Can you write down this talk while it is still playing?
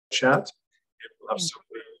chat. And we'll have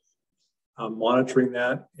somebody monitoring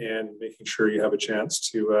that and making sure you have a chance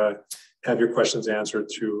to have your questions answered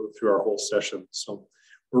through our whole session. So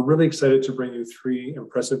we're really excited to bring you three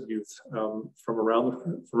impressive youth from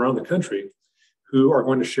around the country who are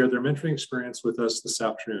going to share their mentoring experience with us this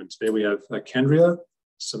afternoon. Today we have Kendria,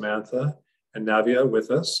 Samantha, and Navia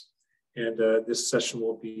with us. And this session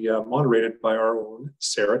will be moderated by our own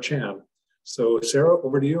Sarah Chan. So Sarah,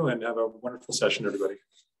 over to you, and have a wonderful session, everybody.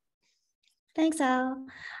 Thanks, Al.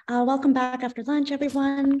 Welcome back after lunch,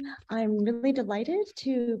 everyone. I'm really delighted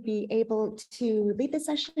to be able to lead the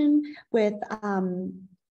session with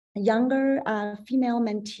younger female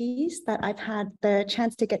mentees that I've had the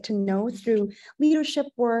chance to get to know through leadership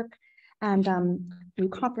work and through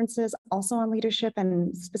conferences also on leadership,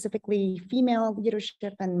 and specifically female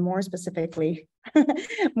leadership, and more specifically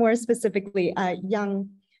young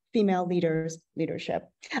female leadership.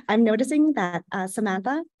 I'm noticing that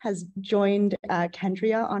Samantha has joined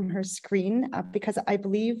Kendria on her screen because I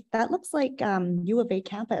believe that looks like U of A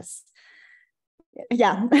campus.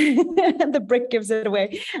 Yeah, the brick gives it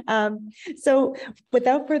away. So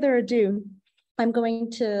without further ado, I'm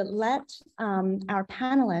going to let our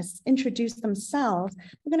panelists introduce themselves.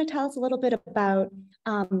 They're going to tell us a little bit about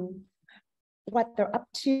what they're up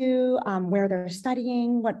to, where they're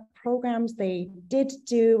studying, what programs they did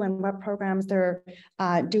do, and what programs they're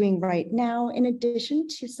doing right now, in addition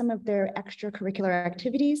to some of their extracurricular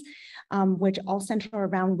activities, which all center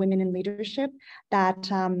around women in leadership that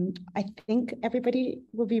I think everybody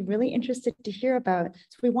will be really interested to hear about.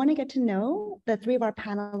 So we want to get to know the three of our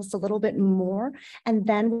panelists a little bit more, and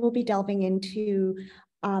then we'll be delving into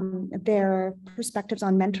their perspectives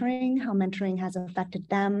on mentoring, how mentoring has affected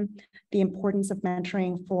them, the importance of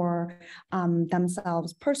mentoring for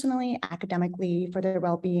themselves personally, academically, for their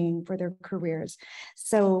well-being, for their careers.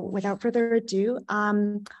 So without further ado,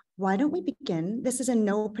 why don't we begin? This is in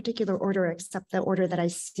no particular order except the order that I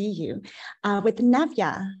see you, with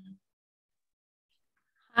Navia.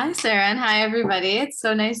 Hi, Sarah, and hi, everybody. It's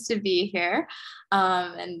so nice to be here.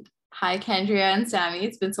 And hi, Kendria and Sammy.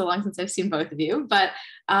 It's been so long since I've seen both of you. But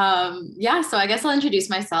yeah, so I guess I'll introduce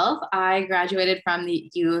myself. I graduated from the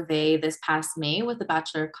U of A this past May with a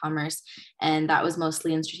Bachelor of Commerce, and that was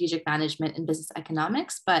mostly in strategic management and business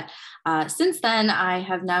economics. But since then, I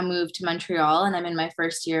have now moved to Montreal, and I'm in my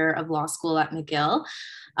first year of law school at McGill.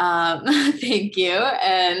 Thank you.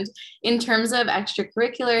 And in terms of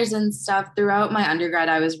extracurriculars and stuff, throughout my undergrad,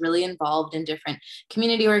 I was really involved in different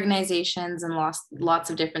community organizations and lots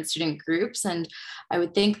of different student groups. And I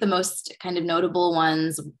would think the most kind of notable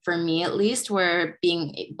ones, for me at least, were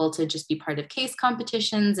being able to just be part of case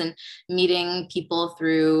competitions and meeting people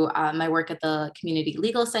through my work at the Community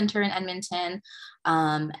Legal Center in Edmonton.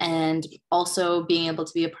 And also being able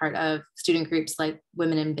to be a part of student groups like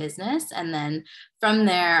Women in Business. And then from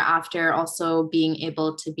there, after also being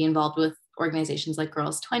able to be involved with organizations like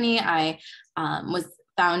Girls 20, I was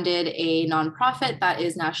founded a nonprofit that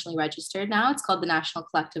is nationally registered now. It's called the National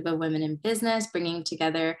Collective of Women in Business, bringing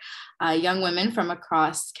together young women from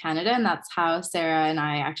across Canada. And that's how Sarah and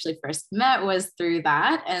I actually first met, was through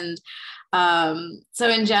that. And so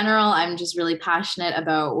in general, I'm just really passionate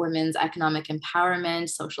about women's economic empowerment,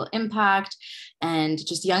 social impact, and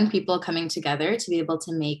just young people coming together to be able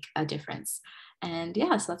to make a difference. And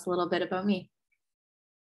yeah, so that's a little bit about me.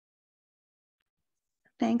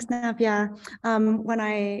 Thanks, Navia. When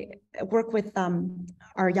I work with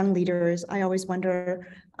our young leaders, I always wonder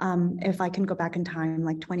if I can go back in time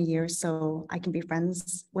like 20 years so I can be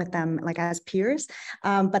friends with them like as peers.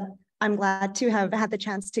 But I'm glad to have had the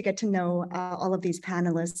chance to get to know all of these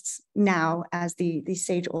panelists now as the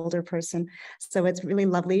sage older person. So it's really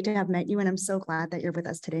lovely to have met you, and I'm so glad that you're with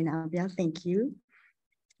us today, Navia. Thank you.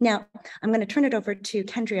 Now, I'm going to turn it over to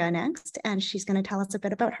Kendria next, and she's going to tell us a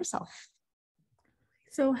bit about herself.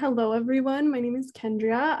 So hello, everyone. My name is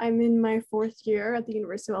Kendria. I'm in my 4th year at the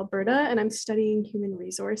University of Alberta, and I'm studying human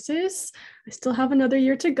resources. I still have another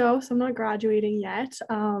year to go, so I'm not graduating yet.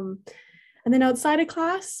 And then outside of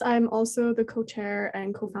class, I'm also the co-chair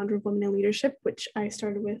and co-founder of Women in Leadership, which I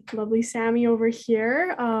started with lovely Sammy over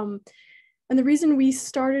here. And the reason we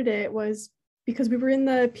started it was because we were in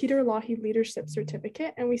the Peter Lougheed Leadership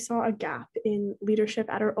Certificate, and we saw a gap in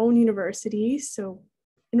leadership at our own university. So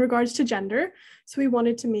in regards to gender, so we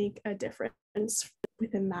wanted to make a difference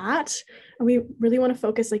within that. And we really want to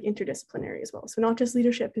focus like interdisciplinary as well. So not just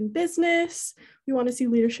leadership in business, we want to see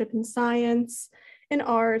leadership in science, in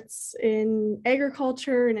arts, in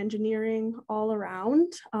agriculture, and engineering, all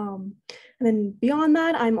around. And then beyond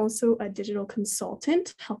that, I'm also a digital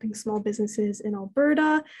consultant, helping small businesses in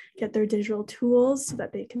Alberta get their digital tools so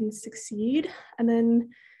that they can succeed. And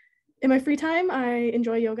then In my free time, I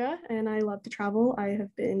enjoy yoga and I love to travel. I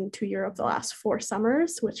have been to Europe the last 4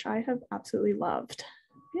 summers, which I have absolutely loved.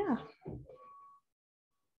 Yeah.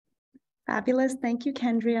 Fabulous. Thank you,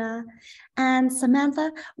 Kendria. And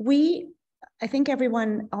Samantha, I think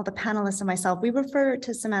everyone, all the panelists and myself, we refer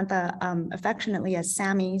to Samantha affectionately as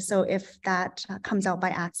Sammy. So if that comes out by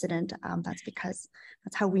accident, that's because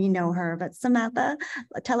that's how we know her. But Samantha,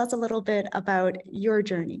 tell us a little bit about your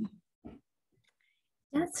journey.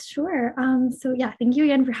 Yes, sure. So yeah, thank you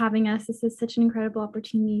again for having us. This is such an incredible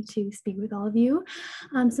opportunity to speak with all of you.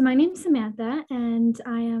 So my name is Samantha and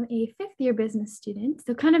I am a 5th year business student.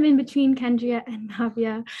 So kind of in between Kendria and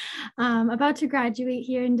Navya, about to graduate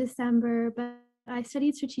here in December, but I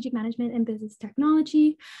studied strategic management and business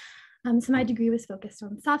technology. So my degree was focused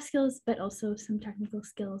on soft skills, but also some technical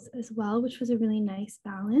skills as well, which was a really nice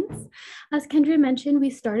balance. As Kendria mentioned, we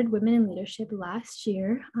started Women in Leadership last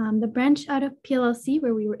year, the branch out of PLLC,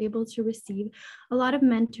 where we were able to receive a lot of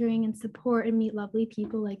mentoring and support and meet lovely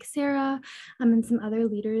people like Sarah and some other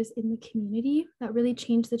leaders in the community that really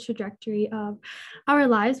changed the trajectory of our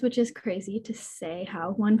lives, which is crazy to say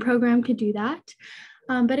how one program could do that,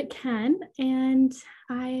 but it can. And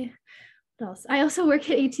I also work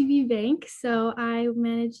at ATB Bank, so I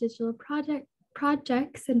manage digital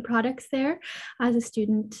projects and products there as a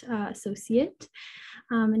student associate.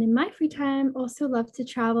 And in my free time, also love to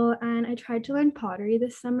travel, and I tried to learn pottery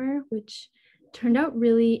this summer, which turned out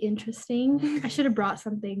really interesting. I should have brought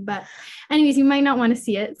something, but anyways, you might not want to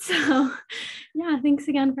see it. So yeah, thanks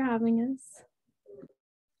again for having us.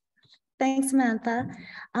 Thanks, Samantha.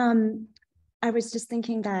 I was just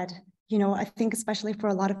thinking that, I think especially for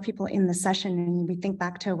a lot of people in the session, and we think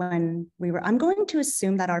back to when I'm going to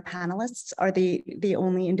assume that our panelists are the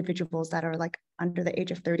only individuals that are like under the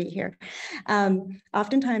age of 30 here.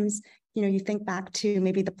 Oftentimes, you think back to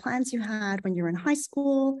maybe the plans you had when you were in high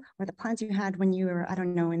school or the plans you had when you were, I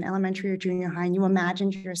don't know, in elementary or junior high, and you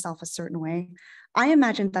imagined yourself a certain way. I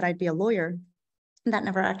imagined that I'd be a lawyer. That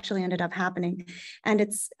never actually ended up happening. And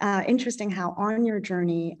it's interesting how on your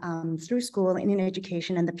journey through school and in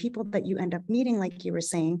education and the people that you end up meeting, like you were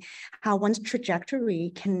saying, how one's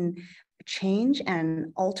trajectory can change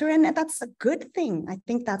and alter. And that's a good thing. I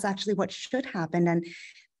think that's actually what should happen. And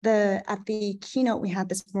at the keynote we had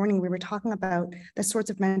this morning, we were talking about the sorts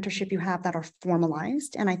of mentorship you have that are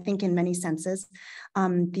formalized. And I think in many senses,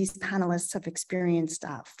 these panelists have experienced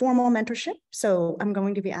formal mentorship. So I'm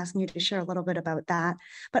going to be asking you to share a little bit about that,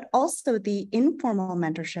 but also the informal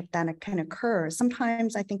mentorship that can occur.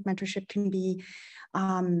 Sometimes I think mentorship can be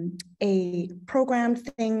a programmed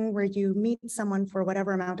thing where you meet someone for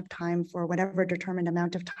whatever amount of time, for whatever determined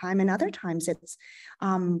amount of time. And other times it's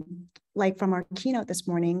like from our keynote this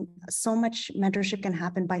morning, so much mentorship can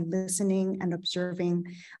happen by listening and observing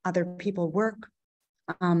other people work.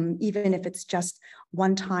 Even if it's just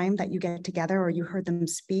one time that you get together or you heard them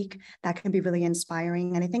speak, that can be really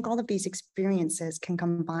inspiring. And I think all of these experiences can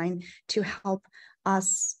combine to help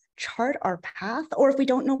us chart our path, or if we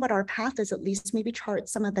don't know what our path is, at least maybe chart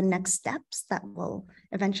some of the next steps that will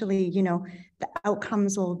eventually, the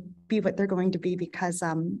outcomes will be what they're going to be, because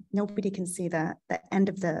nobody can see the end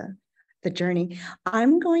of the journey.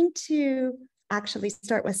 I'm going to actually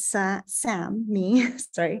start with Samantha,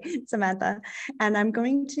 and I'm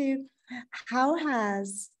going to, how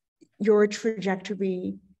has your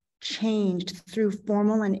trajectory changed through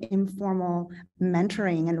formal and informal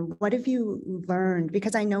mentoring, and what have you learned?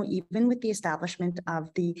 Because I know even with the establishment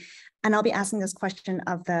of and I'll be asking this question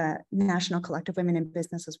of the National Collective Women in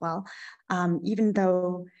Business as well, even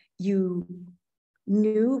though you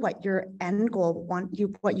knew what your end goal,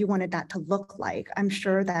 what you wanted that to look like, I'm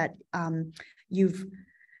sure that you've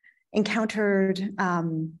encountered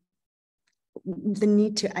the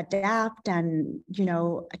need to adapt and,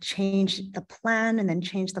 change the plan and then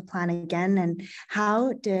change the plan again. And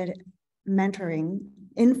how did mentoring,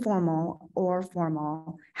 informal or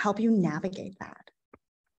formal, help you navigate that?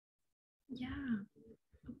 Yeah.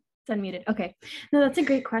 It's unmuted. Okay. No, that's a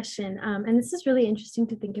great question. And this is really interesting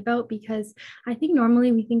to think about, because I think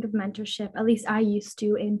normally we think of mentorship, at least I used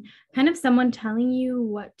to, in kind of someone telling you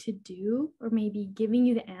what to do or maybe giving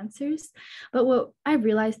you the answers. But what I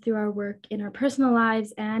realized through our work in our personal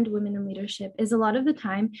lives and Women in Leadership is a lot of the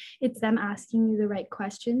time it's them asking you the right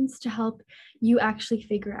questions to help you actually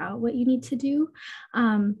figure out what you need to do.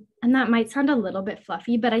 And that might sound a little bit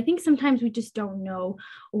fluffy, but I think sometimes we just don't know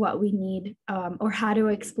what we need or how to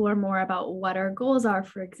explore more about what our goals are,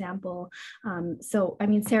 for example. So, I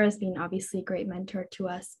mean, Sarah's been obviously a great mentor to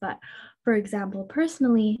us, but For example,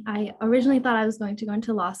 personally, I originally thought I was going to go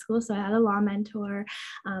into law school. So I had a law mentor,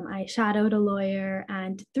 I shadowed a lawyer.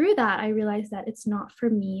 And through that, I realized that it's not for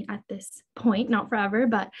me at this point, not forever,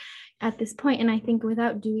 but at this point. And I think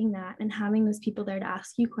without doing that and having those people there to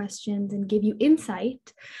ask you questions and give you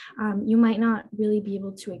insight, you might not really be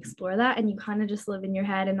able to explore that. And you kind of just live in your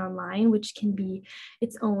head and online, which can be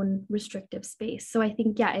its own restrictive space. So I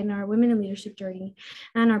think, yeah, in our women in leadership journey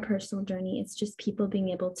and our personal journey, it's just people being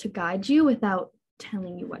able to guide you without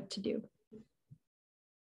telling you what to do.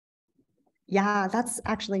 Yeah, that's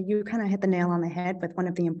actually, you kind of hit the nail on the head with one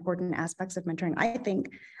of the important aspects of mentoring, I think,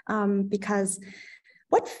 because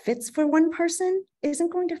what fits for one person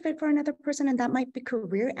isn't going to fit for another person, and that might be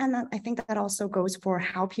career. And I think that also goes for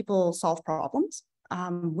how people solve problems.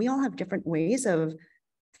 We all have different ways of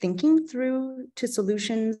thinking through to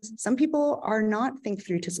solutions. Some people are not think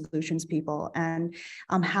through to solutions people, and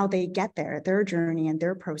how they get there, their journey and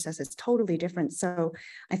their process is totally different. So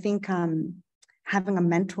I think having a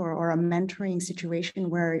mentor or a mentoring situation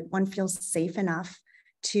where one feels safe enough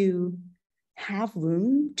to have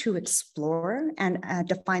room to explore and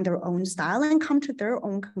define their own style and come to their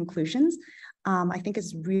own conclusions, I think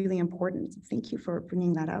is really important. Thank you for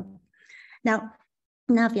bringing that up. Now,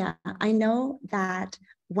 Navya, I know that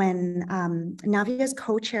when Navya's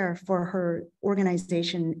co-chair for her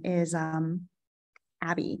organization is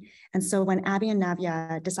Abby. And so when Abby and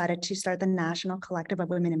Navya decided to start the National Collective of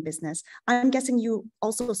Women in Business, I'm guessing you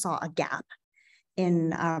also saw a gap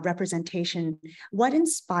in representation. What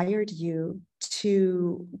inspired you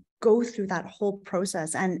to go through that whole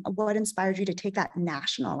process, and what inspired you to take that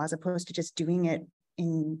national as opposed to just doing it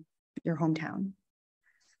in your hometown?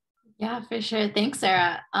 Yeah, for sure. Thanks,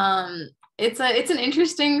 Sarah. It's an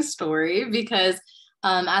interesting story because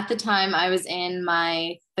at the time I was in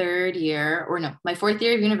my my fourth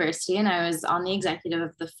year of university, and I was on the executive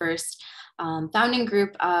of the first founding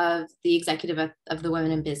group of the executive of the Women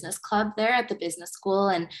in Business Club there at the business school.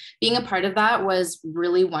 And being a part of that was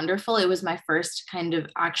really wonderful. It was my first kind of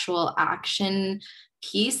actual action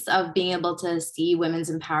piece of being able to see women's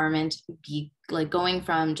empowerment be like going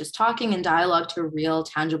from just talking and dialogue to real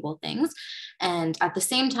tangible things. And at the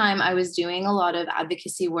same time, I was doing a lot of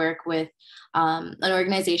advocacy work with an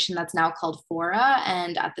organization that's now called Fora.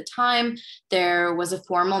 And at the time, there was a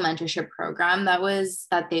formal mentorship program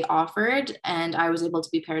that they offered, and I was able to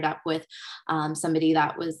be paired up with somebody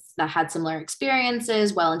that had similar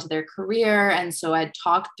experiences well into their career. And so I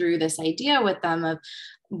talked through this idea with them of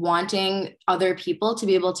wanting other people to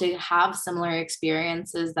be able to have similar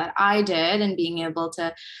experiences that I did, and being able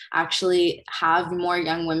to actually have more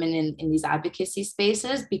young women in these advocacy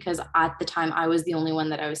spaces, because at the time I was the only one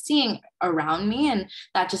that I was seeing around me, and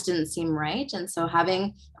that just didn't seem right. And so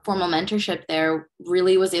having formal mentorship there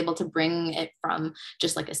really was able to bring it from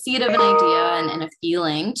just like a seed of an idea and a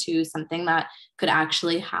feeling to something that could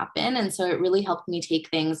actually happen. And so it really helped me take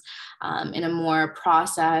things in a more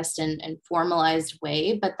processed and formalized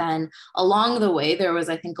way. But then along the way, there was,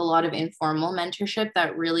 I think, a lot of informal mentorship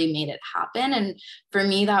that really made it happen. And for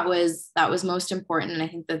me, that was most important. And I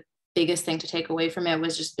think the biggest thing to take away from it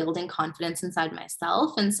was just building confidence inside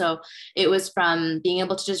myself. And so it was from being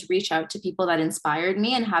able to just reach out to people that inspired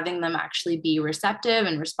me and having them actually be receptive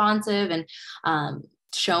and responsive, and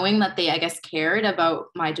showing that they, I guess, cared about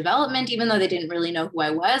my development, even though they didn't really know who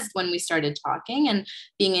I was when we started talking. And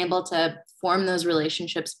being able to form those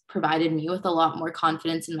relationships provided me with a lot more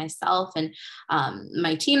confidence in myself and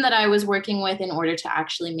my team that I was working with, in order to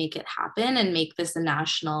actually make it happen and make this a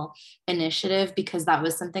national initiative, because that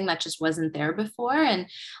was something that just wasn't there before. And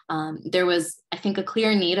there was, I think, a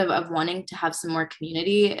clear need of wanting to have some more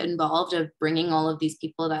community involved, of bringing all of these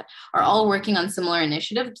people that are all working on similar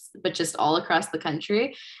initiatives, but just all across the country.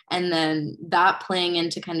 And then that playing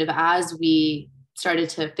into kind of, as we started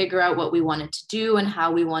to figure out what we wanted to do and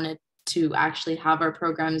how we wanted to actually have our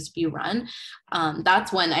programs be run.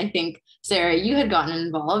 That's when I think, Sarah, you had gotten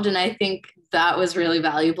involved. And I think that was really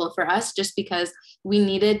valuable for us, just because we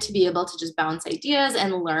needed to be able to just bounce ideas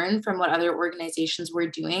and learn from what other organizations were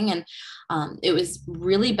doing. And it was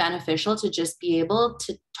really beneficial to just be able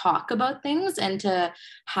to talk about things and to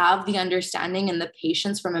have the understanding and the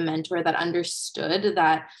patience from a mentor that understood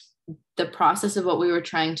that the process of what we were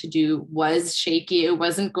trying to do was shaky. It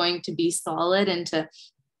wasn't going to be solid, and to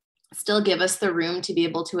still give us the room to be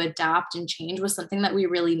able to adapt and change was something that we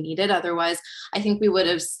really needed. Otherwise, I think we would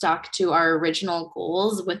have stuck to our original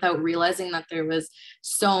goals without realizing that there was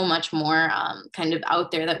so much more kind of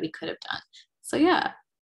out there that we could have done. So yeah.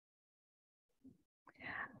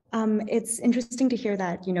 It's interesting to hear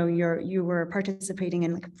that, you know, you were participating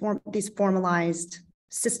in like these formalized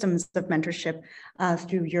systems of mentorship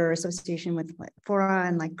through your association with Fora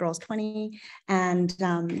and like Girls 20, and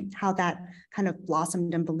how that kind of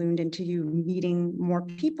blossomed and ballooned into you meeting more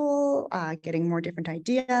people, getting more different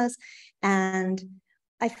ideas. And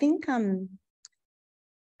I think,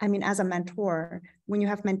 I mean, as a mentor, when you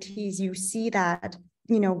have mentees, you see that,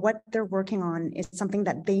 you know, what they're working on is something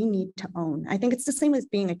that they need to own. I think it's the same as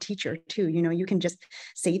being a teacher too. You know, you can just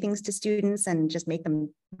say things to students and just make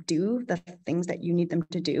them do the things that you need them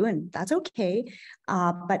to do, and that's okay.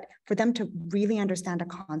 But for them to really understand a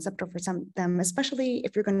concept, or for them, especially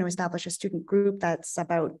if you're going to establish a student group that's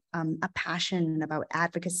about a passion, about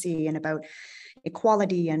advocacy, and about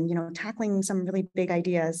equality, and, you know, tackling some really big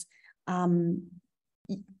ideas.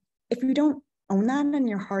 If you don't own that and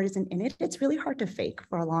your heart isn't in it, it's really hard to fake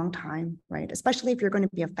for a long time, right? Especially if you're going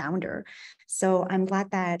to be a founder. So I'm glad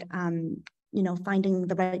that, you know, finding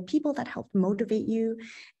the right people that help motivate you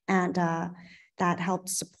and that helped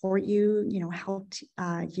support you, you know, helped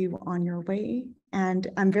you on your way. And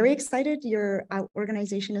I'm very excited. Your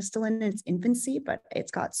organization is still in its infancy, but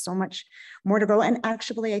it's got so much more to go. And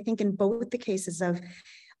actually, I think in both the cases of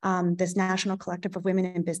this National Collective of Women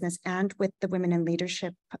in Business and with the Women in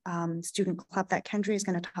Leadership Student Club that Kendria is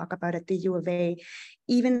going to talk about at the U of A,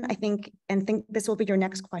 even I think this will be your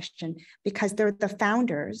next question, because they're the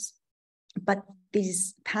founders, but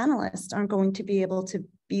these panelists aren't going to be able to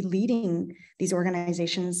be leading these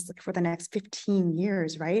organizations for the next 15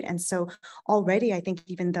 years, right? And so already, I think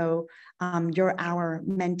even though you're our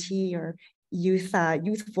mentee or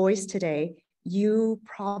youth voice today, you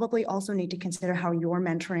probably also need to consider how you're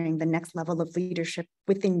mentoring the next level of leadership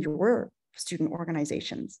within your student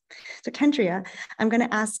organizations. So Kendria, I'm going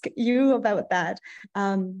to ask you about that.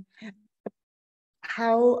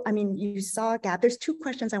 How, I mean, you saw a gap. There's two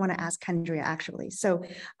questions I want to ask Kendria, actually. So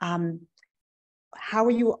how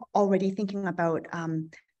are you already thinking about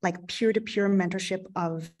like peer-to-peer mentorship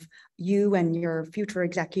of you and your future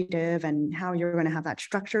executive, and how you're going to have that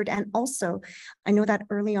structured? And also, I know that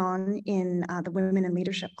early on in the Women in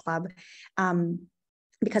Leadership Club,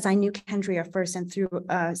 because I knew Kendria first, and through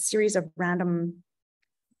a series of random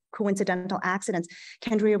coincidental accidents,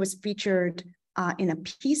 Kendria was featured in a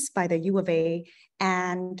piece by the U of A.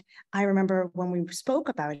 And I remember when we spoke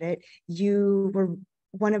about it,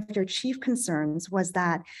 one of your chief concerns was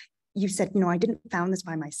that you said, you know, I didn't found this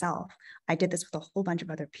by myself. I did this with a whole bunch of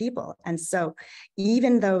other people. And so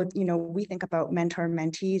even though, you know, we think about mentor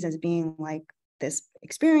mentees as being like this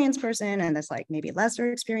experienced person and this like maybe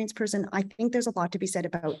lesser experienced person, I think there's a lot to be said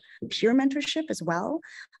about peer mentorship as well,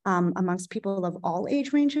 amongst people of all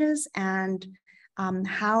age ranges. And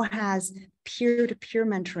how has peer-to-peer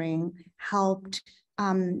mentoring helped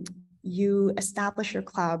you establish your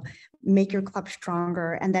club, make your club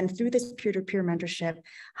stronger, and then through this peer-to-peer mentorship,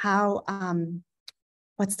 how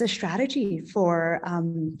what's the strategy for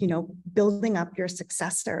you know, building up your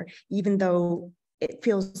successor, even though it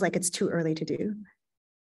feels like it's too early to do?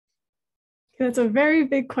 That's a very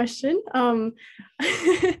big question.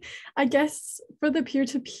 I guess for the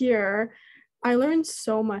peer-to-peer, I learned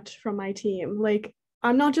so much from my team. Like,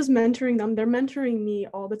 I'm not just mentoring them, they're mentoring me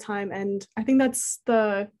all the time. And I think that's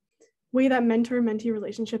the way that mentor-mentee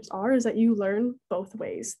relationships are, is that you learn both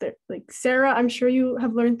ways. Like Sarah, I'm sure you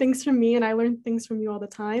have learned things from me, and I learn things from you all the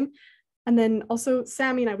time. And then also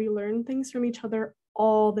Sammy and I, we learn things from each other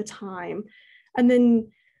all the time. And then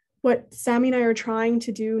what Sammy and I are trying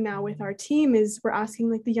to do now with our team is we're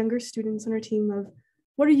asking like the younger students on our team of,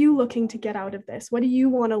 what are you looking to get out of this? What do you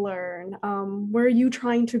want to learn? Where are you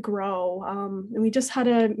trying to grow? And we just had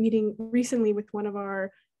a meeting recently with one of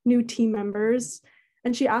our new team members,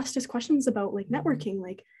 and she asked us questions about like networking,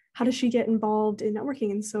 like how does she get involved in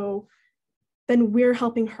networking? And so then we're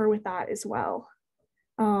helping her with that as well.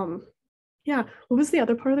 Yeah, what was the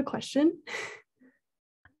other part of the question?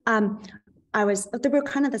 They were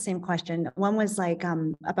kind of the same question. One was like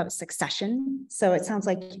about succession. So it sounds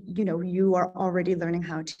like, you know, you are already learning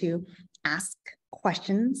how to ask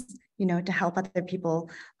questions, you know, to help other people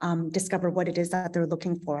discover what it is that they're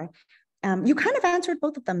looking for. You kind of answered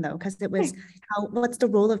both of them though, because it was what's the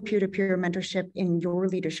role of peer-to-peer mentorship in your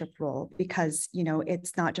leadership role? Because, you know,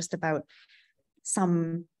 it's not just about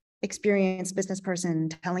some experienced business person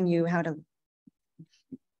telling you how to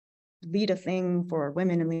lead a thing for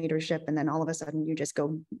women in leadership, and then all of a sudden you just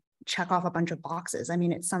go check off a bunch of boxes. I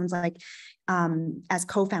mean, it sounds like as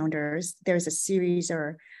co-founders, there's a series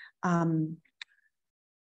or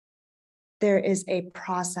there is a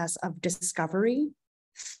process of discovery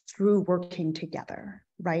through working together,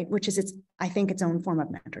 right? Which is, I think, its own form of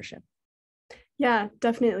mentorship. Yeah,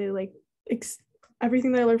 definitely. Like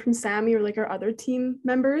everything that I learned from Sammy or like our other team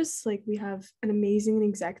members. Like we have an amazing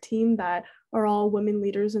exec team that are all women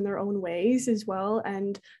leaders in their own ways as well.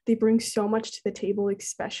 And they bring so much to the table,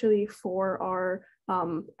 especially for our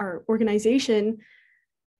organization,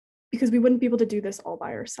 because we wouldn't be able to do this all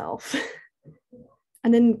by ourselves.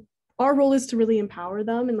 And then our role is to really empower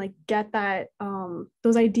them and like get that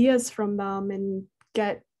those ideas from them and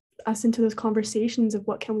get us into those conversations of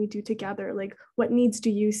what can we do together, like what needs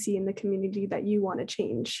do you see in the community that you want to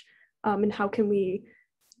change, and how can we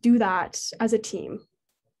do that as a team.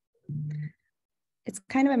 It's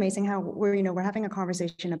kind of amazing how we're having a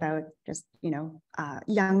conversation about just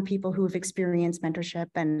young people who have experienced mentorship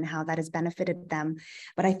and how that has benefited them,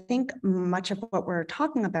 but I think much of what we're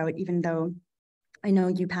talking about, even though I know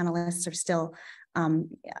you panelists are still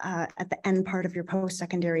at the end part of your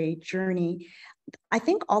post-secondary journey, I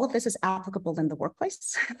think all of this is applicable in the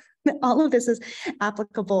workplace. All of this is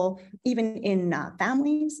applicable even in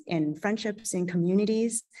families, in friendships, in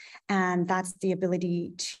communities. And that's the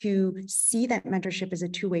ability to see that mentorship is a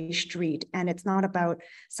two-way street. And it's not about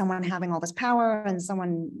someone having all this power and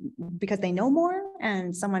someone because they know more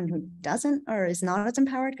and someone who doesn't or is not as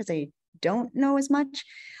empowered because they don't know as much.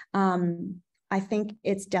 I think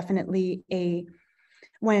it's definitely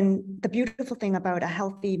when the beautiful thing about a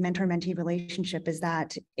healthy mentor-mentee relationship is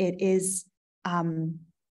that it is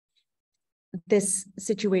this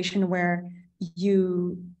situation where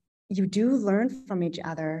you do learn from each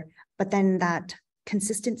other, but then that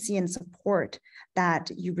consistency and support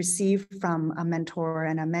that you receive from a mentor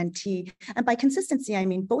and a mentee, and by consistency, I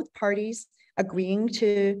mean both parties agreeing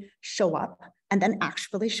to show up and then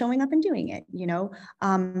actually showing up and doing it,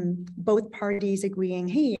 both parties agreeing,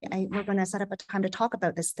 hey, we're going to set up a time to talk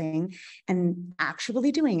about this thing and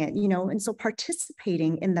actually doing it, and so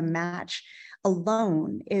participating in the match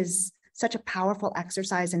alone is such a powerful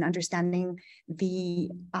exercise in understanding the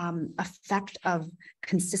effect of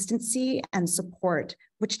consistency and support,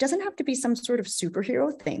 which doesn't have to be some sort of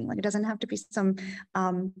superhero thing. Like it doesn't have to be some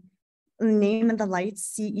name in the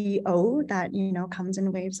lights CEO that comes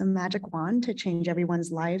and waves a magic wand to change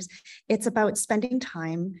everyone's lives. It's about spending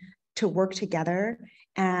time to work together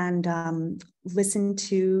and listen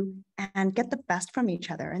to and get the best from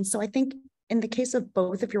each other. And so I think in the case of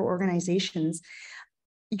both of your organizations,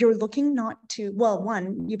 you're looking not to, well,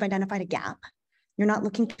 one, you've identified a gap. You're not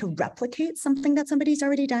looking to replicate something that somebody's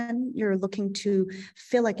already done. You're looking to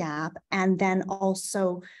fill a gap and then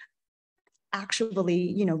also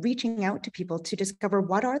actually, reaching out to people to discover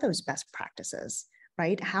what are those best practices,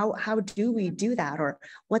 right? How do we do that? Or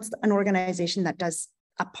what's an organization that does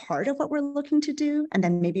a part of what we're looking to do? And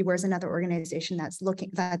then maybe where's another organization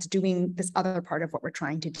that's doing this other part of what we're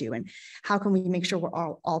trying to do? And how can we make sure we're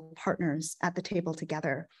all partners at the table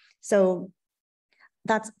together? So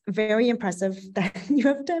that's very impressive that you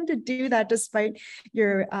have time to do that despite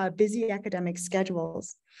your busy academic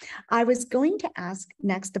schedules. I was going to ask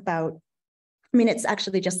next about, it's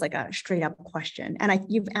actually just like a straight up question, and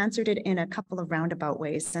you've answered it in a couple of roundabout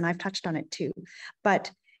ways, and I've touched on it too. But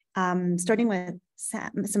starting with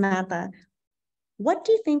Samantha, what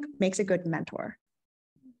do you think makes a good mentor?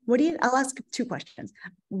 I'll ask two questions.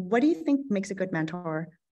 What do you think makes a good mentor,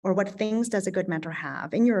 or what things does a good mentor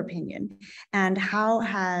have, in your opinion? And how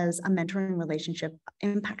has a mentoring relationship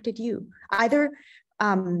impacted you, either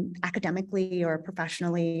academically or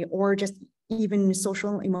professionally, or just even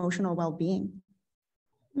social, emotional well-being?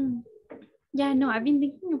 Yeah, no, I've been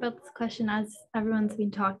thinking about this question as everyone's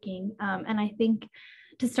been talking. And I think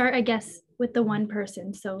to start, I guess, with the one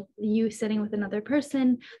person. So you sitting with another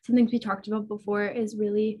person, some things we talked about before is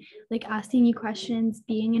really like asking you questions,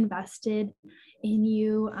 being invested in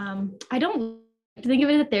you. I don't think of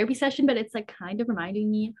it as a therapy session, but it's like kind of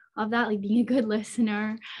reminding me of that, like being a good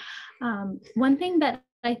listener. One thing that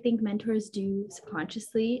I think mentors do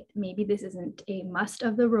subconsciously, maybe this isn't a must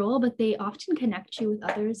of the role, but they often connect you with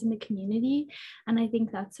others in the community. And I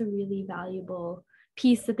think that's a really valuable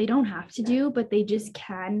piece that they don't have to do, but they just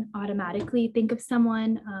can automatically think of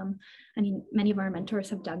someone. Many of our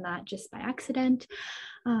mentors have done that just by accident.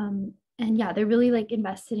 And yeah, they're really like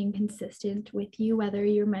invested and consistent with you, whether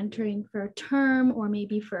you're mentoring for a term or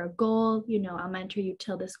maybe for a goal, I'll mentor you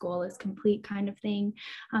till this goal is complete kind of thing.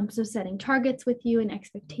 So setting targets with you and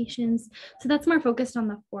expectations. So that's more focused on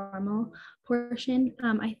the formal portion.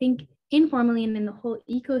 I think informally and in the whole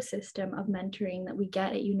ecosystem of mentoring that we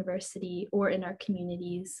get at university or in our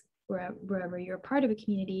communities, wherever you're a part of a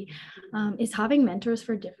community, is having mentors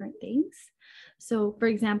for different things. So for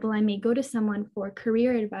example, I may go to someone for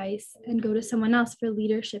career advice and go to someone else for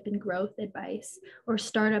leadership and growth advice or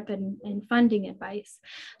startup and funding advice.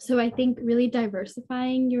 So I think really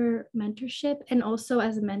diversifying your mentorship, and also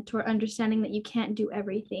as a mentor, understanding that you can't do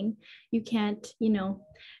everything. You can't,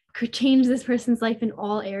 could change this person's life in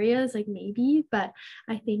all areas, like maybe, but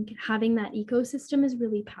I think having that ecosystem is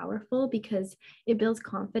really powerful because it builds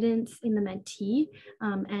confidence in the mentee,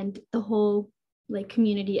 and the whole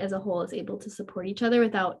community as a whole is able to support each other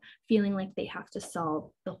without feeling like they have to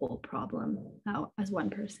solve the whole problem out as one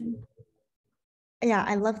person. Yeah,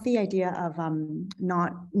 I love the idea of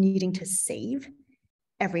not needing to save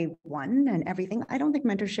everyone and everything. I don't think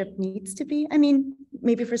mentorship needs to be, I mean,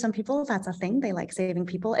 maybe for some people that's a thing. They like saving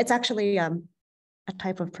people. It's actually a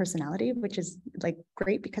type of personality, which is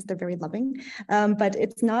great because they're very loving. But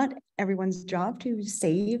it's not everyone's job to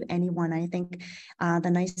save anyone. I think the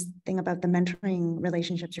nice thing about the mentoring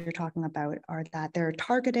relationships you're talking about are that they're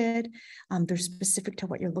targeted, they're specific to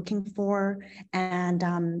what you're looking for, and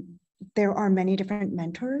there are many different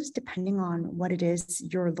mentors depending on what it is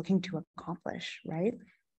you're looking to accomplish, right?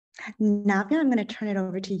 Navya, I'm going to turn it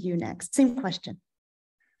over to you next. Same question.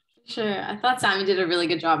 Sure. I thought Sammy did a really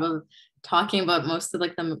good job of talking about most of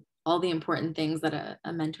all the important things that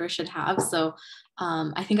a mentor should have. So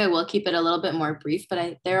I think I will keep it a little bit more brief,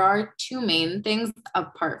 but there are two main things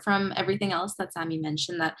apart from everything else that Sammy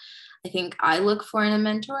mentioned that I think I look for in a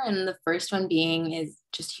mentor. And the first one being is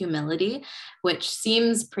just humility, which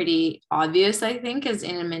seems pretty obvious, I think, is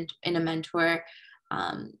in a mentor.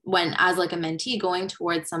 When as a mentee going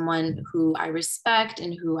towards someone who I respect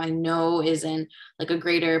and who I know is in a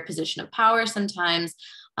greater position of power sometimes,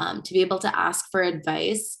 to be able to ask for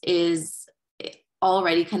advice is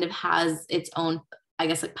already kind of has its own, I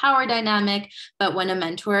guess, power dynamic. But when a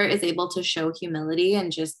mentor is able to show humility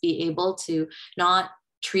and just be able to not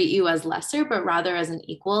treat you as lesser, but rather as an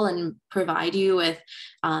equal, and provide you with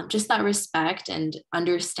just that respect and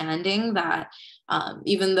understanding that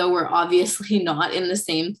even though we're obviously not in the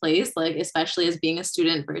same place, especially as being a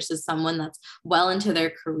student versus someone that's well into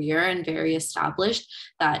their career and very established,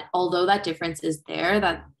 that although that difference is there,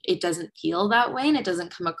 that it doesn't feel that way and it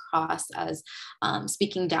doesn't come across as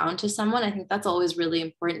speaking down to someone. I think that's always really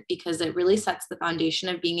important because it really sets the foundation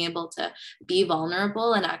of being able to be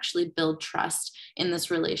vulnerable and actually build trust in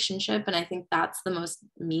this relationship. And I think that's the most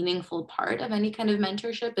meaningful part of any kind of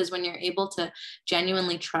mentorship, is when you're able to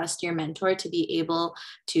genuinely trust your mentor to be able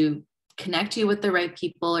to connect you with the right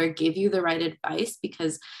people or give you the right advice,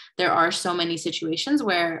 because there are so many situations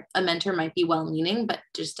where a mentor might be well-meaning but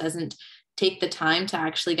just doesn't take the time to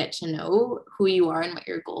actually get to know who you are and what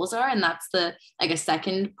your goals are. And that's the,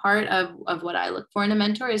 second part of what I look for in a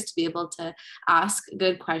mentor, is to be able to ask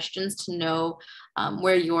good questions, to know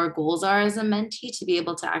where your goals are as a mentee, to be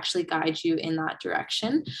able to actually guide you in that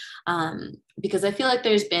direction. Because I feel like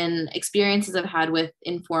there's been experiences I've had with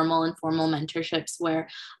informal and formal mentorships where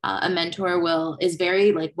a mentor is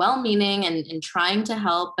very well-meaning and trying to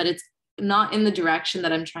help, but it's not in the direction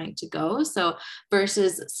that I'm trying to go. So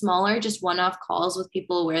versus smaller, just one-off calls with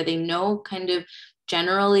people where they know kind of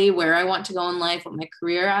generally where I want to go in life, what my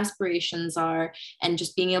career aspirations are, and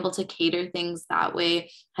just being able to cater things that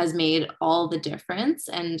way has made all the difference.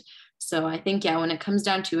 And so I think, when it comes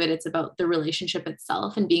down to it, it's about the relationship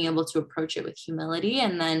itself and being able to approach it with humility,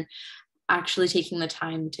 and then actually taking the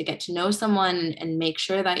time to get to know someone and make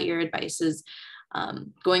sure that your advice is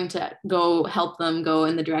going to go help them go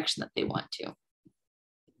in the direction that they want to.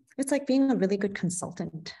 It's like being a really good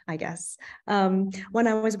consultant, I guess. When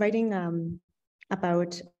I was writing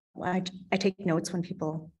about, I take notes when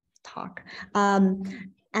people talk.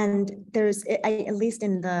 And there's, at least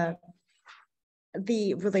in the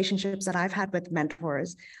relationships that I've had with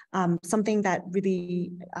mentors, something that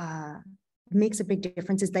really makes a big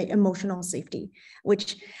difference is the emotional safety,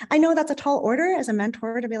 which I know that's a tall order as a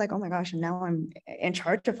mentor to be like, oh my gosh, and now I'm in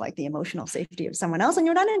charge of the emotional safety of someone else. And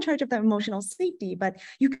you're not in charge of the emotional safety, but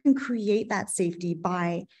you can create that safety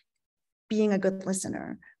by being a good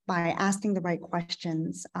listener, by asking the right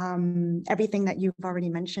questions. Everything that you've already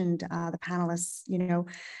mentioned, the panelists,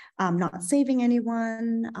 not saving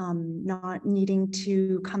anyone, not needing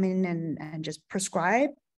to come in and just prescribe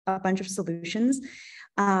a bunch of solutions.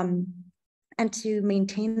 And to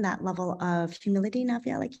maintain that level of humility,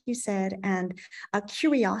 Navya, like you said, and a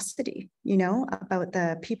curiosity, about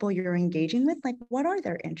the people you're engaging with, what are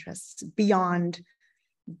their interests beyond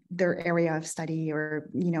their area of study or,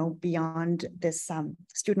 beyond this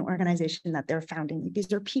student organization that they're founding.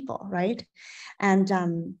 These are people, right? And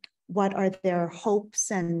what are their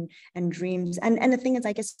hopes and dreams? And the thing is,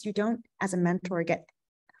 I guess you don't, as a mentor, get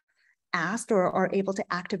asked or are able to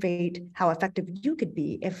activate how effective you could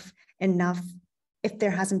be if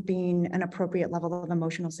there hasn't been an appropriate level of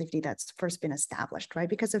emotional safety that's first been established, right?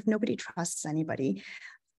 Because if nobody trusts anybody,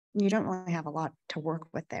 you don't really have a lot to work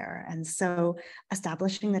with there. And so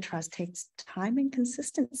establishing the trust takes time and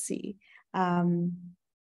consistency. I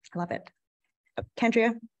love it.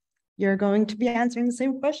 Kendria, you're going to be answering the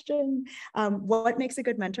same question. What makes a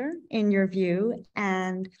good mentor in your view?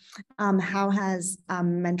 And how has a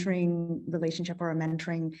mentoring relationship or a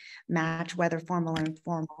mentoring match, whether formal or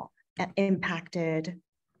informal, impacted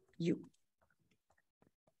you?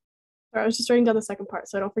 Sorry, I was just writing down the second part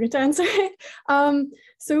so I don't forget to answer it.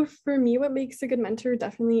 So for me, what makes a good mentor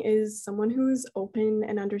definitely is someone who's open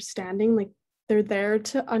and understanding. Like, they're there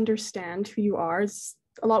to understand who you are. It's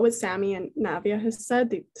a lot what Sammy and Navia has said.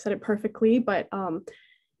 They said it perfectly, but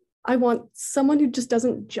I want someone who just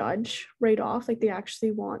doesn't judge right off. Like, they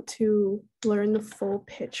actually want to learn the full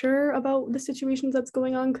picture about the situations that's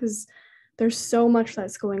going on, because there's so much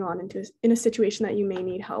that's going on in a situation that you may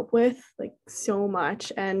need help with, like so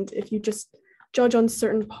much. And if you just judge on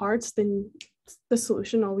certain parts, then the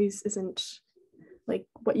solution always isn't like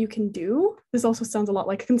what you can do. This also sounds a lot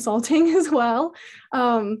like consulting as well.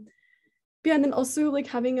 Yeah, and then also like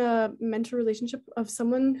having a mentor relationship of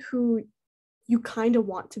someone who you kind of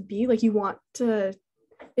want to be, like you want to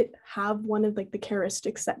have one of like the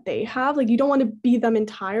characteristics that they have. Like, you don't want to be them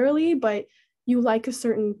entirely, but you like a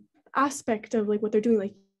certain aspect of like what they're doing.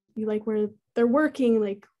 Like, you like where they're working,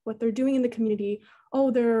 like what they're doing in the community.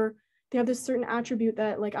 Oh, they have this certain attribute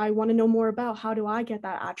that like I want to know more about. How do I get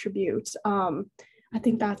that attribute? I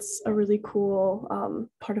think that's a really cool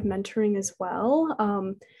part of mentoring as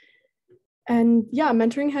well. And yeah,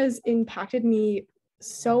 mentoring has impacted me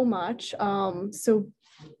so much. So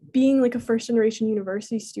being like a first generation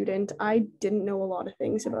university student, I didn't know a lot of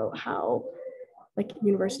things about how like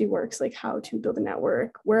university works, like how to build a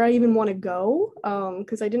network, where I even want to go,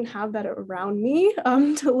 because I didn't have that around me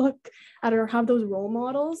to look at or have those role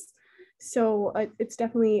models. So it's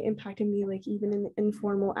definitely impacted me, like even in the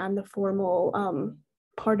informal and the formal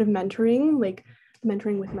part of mentoring, like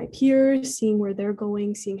mentoring with my peers, seeing where they're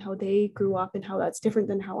going, seeing how they grew up and how that's different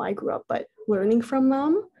than how I grew up, but learning from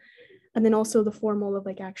them. And then also the formal of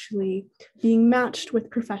like actually being matched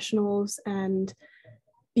with professionals and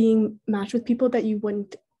being matched with people that you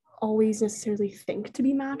wouldn't always necessarily think to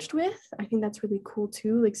be matched with. I think that's really cool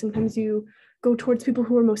too. Like, sometimes you go towards people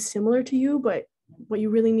who are most similar to you, but what you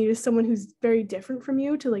really need is someone who's very different from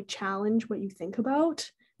you to like challenge what you think about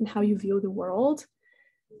and how you view the world.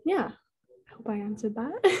 Yeah, I hope I answered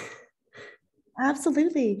that.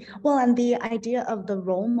 Absolutely. Well, and the idea of the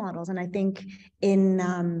role models, and I think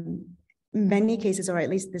in many cases, or at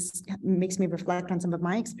least this makes me reflect on some of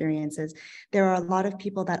my experiences, there are a lot of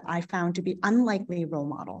people that I found to be unlikely role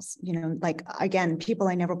models, you know, like, again, people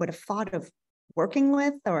I never would have thought of working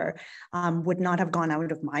with, or would not have gone out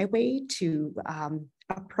of my way to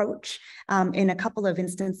approach. In a couple of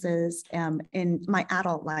instances in my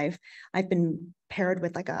adult life, I've been paired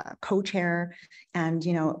with like a co-chair, and,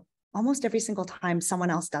 you know, almost every single time someone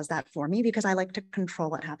else does that for me, because I like to control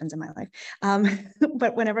what happens in my life.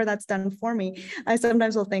 But whenever that's done for me, I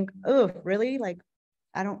sometimes will think, oh, really? Like,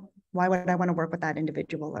 why would I want to work with that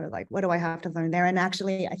individual? Or like, what do I have to learn there? And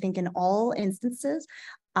actually, I think in all instances,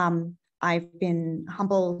 I've been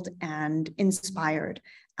humbled and inspired.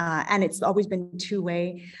 And it's always been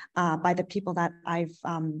two-way by the people that I've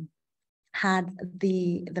had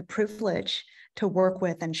the privilege to work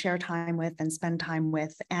with and share time with and spend time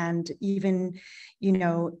with. And even, you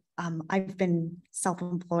know, I've been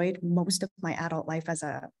self-employed most of my adult life as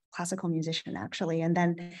a classical musician, actually. And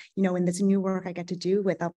then, you know, in this new work I get to do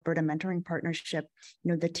with Alberta Mentoring Partnership,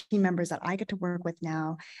 you know, the team members that I get to work with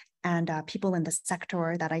now and people in the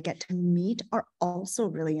sector that I get to meet are also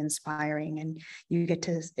really inspiring. And you get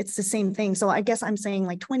to, it's the same thing. So I guess I'm saying,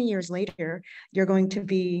 like, 20 years later, you're going to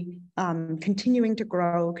be continuing to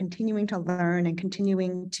grow, continuing to learn, and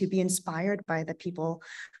continuing to be inspired by the people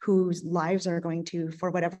whose lives are going to,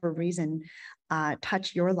 for whatever reason,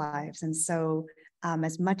 touch your lives. And so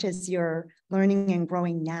as much as you're learning and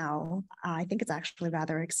growing now, I think it's actually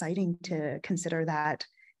rather exciting to consider that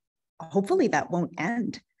hopefully that won't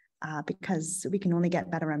end. Because we can only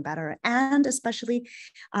get better and better. And especially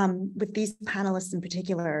with these panelists in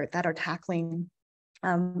particular that are tackling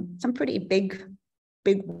some pretty big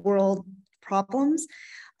world problems,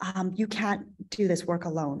 you can't do this work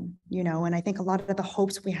alone, you know. And I think a lot of the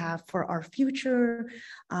hopes we have for our future,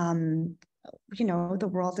 you know, the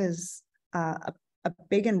world is a a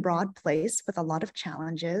big and broad place with a lot of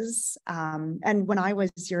challenges. And when I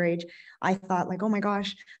was your age, I thought like, oh my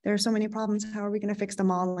gosh, there are so many problems. How are we going to fix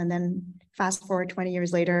them all? And then fast forward 20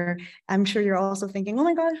 years later, I'm sure you're also thinking, oh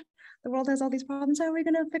my gosh, the world has all these problems. How are we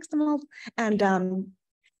going to fix them all? And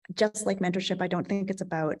just like mentorship, I don't think it's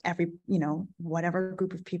about every, whatever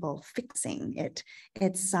group of people fixing it.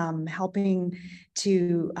 It's helping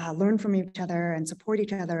to learn from each other and support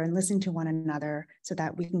each other and listen to one another so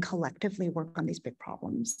that we can collectively work on these big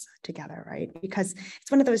problems together, right? Because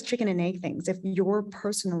it's one of those chicken and egg things. If you're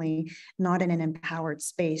personally not in an empowered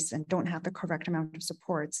space and don't have the correct amount of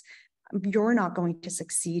supports, you're not going to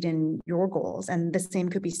succeed in your goals. And the same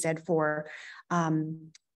could be said for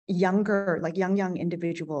younger, like young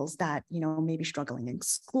individuals that, maybe struggling in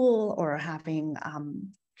school or having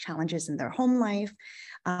challenges in their home life,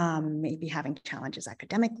 maybe having challenges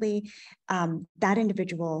academically. That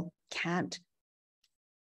individual can't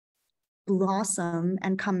blossom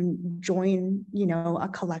and come join, a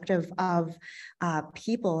collective of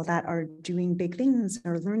people that are doing big things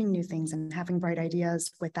or learning new things and having bright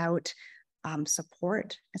ideas without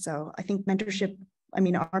support. So I think mentorship,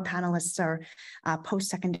 our panelists are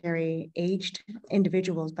post-secondary aged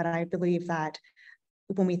individuals, but I believe that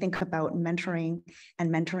when we think about mentoring and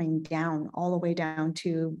mentoring down, all the way down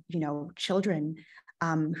to, children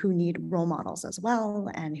who need role models as well,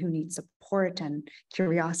 and who need support and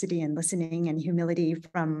curiosity and listening and humility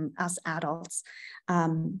from us adults,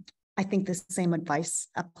 I think the same advice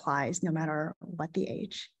applies no matter what the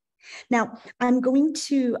age. Now, I'm going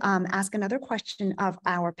to ask another question of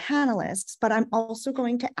our panelists, but I'm also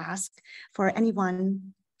going to ask for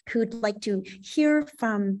anyone who'd like to hear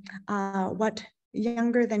from what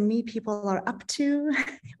younger than me people are up to,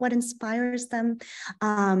 what inspires them,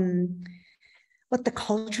 what the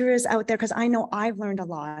culture is out there, because I know I've learned a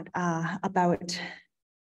lot about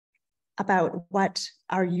what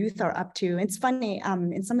our youth are up to. It's funny,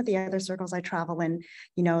 in some of the other circles I travel in,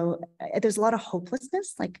 there's a lot of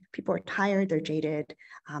hopelessness, like people are tired, they're jaded,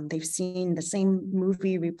 they've seen the same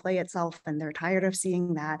movie replay itself and they're tired of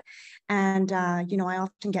seeing that. And, I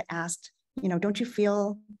often get asked, don't you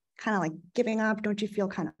feel kind of like giving up? Don't you feel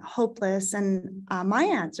kind of hopeless? And my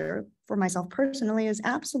answer for myself personally is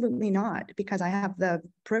absolutely not, because I have the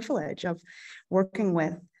privilege of working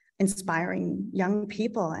with inspiring young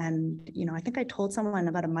people. And, I think I told someone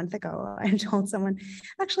about a month ago,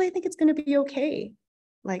 actually, I think it's going to be okay.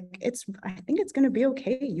 I think it's going to be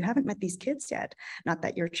okay. You haven't met these kids yet, not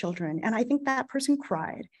that you're children. And I think that person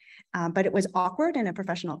cried, but it was awkward in a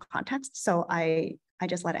professional context. So I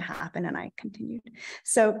just let it happen and I continued.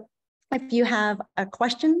 So if you have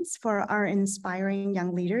questions for our inspiring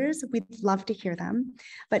young leaders, we'd love to hear them.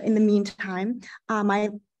 But in the meantime, my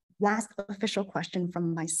last official question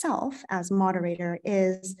from myself as moderator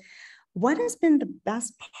is, what has been the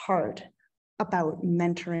best part about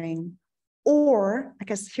mentoring? Or I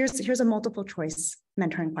guess here's a multiple choice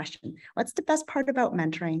mentoring question. What's the best part about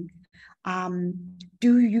mentoring?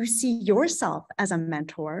 Do you see yourself as a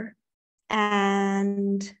mentor?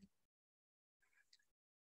 And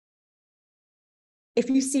if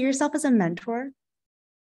you see yourself as a mentor,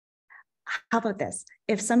 how about this?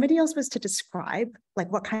 If somebody else was to describe like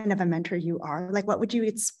what kind of a mentor you are, like what would you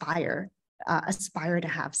aspire to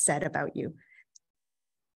have said about you?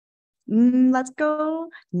 Let's go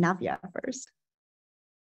Navya first.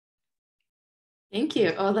 Thank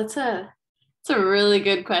you. Oh, that's a really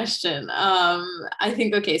good question. I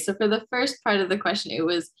think, okay, so for the first part of the question, it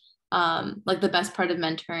was like the best part of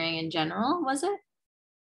mentoring in general, was it?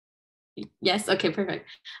 Yes. Okay, perfect.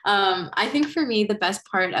 I think for me, the best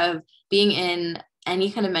part of being in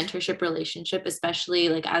any kind of mentorship relationship, especially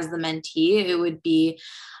like as the mentee, it would be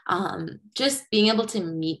just being able to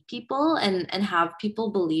meet people and have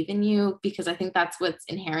people believe in you, because I think that's what's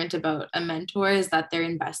inherent about a mentor, is that they're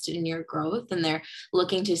invested in your growth and they're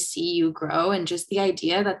looking to see you grow. And just the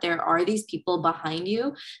idea that there are these people behind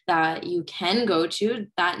you that you can go to,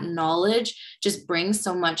 that knowledge just brings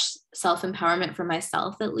so much self-empowerment for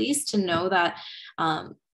myself, at least, to know that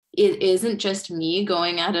it isn't just me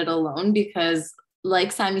going at it alone. Because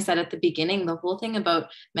like Sammy said at the beginning, the whole thing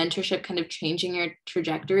about mentorship kind of changing your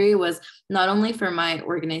trajectory was not only for my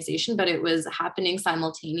organization, but it was happening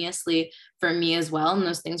simultaneously for me as well. And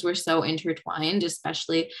those things were so intertwined,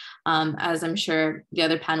 especially as I'm sure the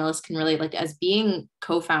other panelists can relate, like as being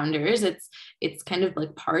co-founders, it's kind of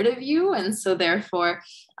like part of you. And so therefore,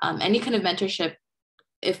 any kind of mentorship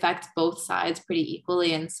affects both sides pretty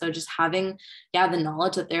equally. And so just having the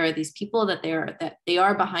knowledge that there are these people, that they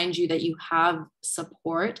are behind you, that you have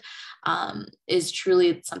support, is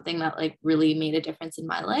truly something that like really made a difference in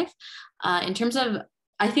my life. In terms of,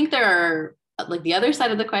 I think there are like the other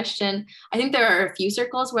side of the question, I think there are a few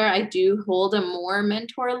circles where I do hold a more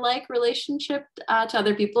mentor-like relationship to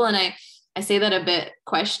other people. And I say that a bit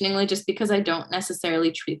questioningly just because I don't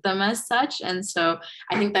necessarily treat them as such. And so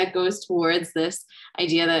I think that goes towards this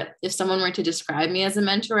idea that if someone were to describe me as a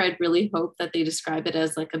mentor, I'd really hope that they describe it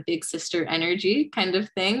as like a big sister energy kind of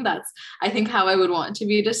thing. That's, I think, how I would want to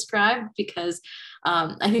be described, because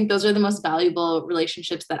I think those are the most valuable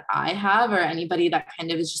relationships that I have, or anybody that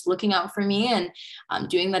kind of is just looking out for me and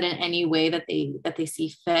doing that in any way that they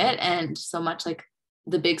see fit. And so much like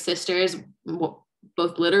the big sisters,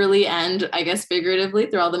 both literally and I guess figuratively,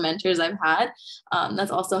 through all the mentors I've had.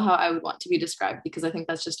 That's also how I would want to be described, because I think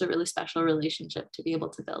that's just a really special relationship to be able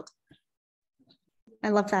to build. I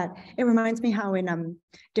love that. It reminds me how in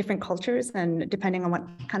different cultures, and depending on what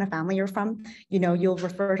kind of family you're from, you know, you'll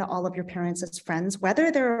refer to all of your parents as friends, whether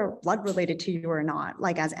they're blood related to you or not,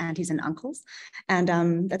 like as aunties and uncles.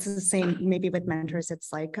 And that's the same maybe with mentors.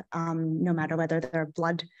 It's like no matter whether they're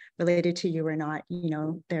blood related to you or not, you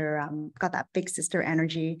know, they're got that big sister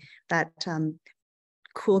energy, that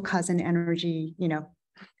cool cousin energy, you know,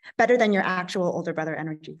 better than your actual older brother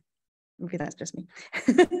energy. Maybe that's just me.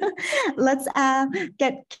 Let's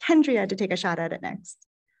get Kendria to take a shot at it next.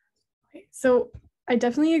 So I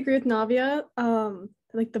definitely agree with Navia.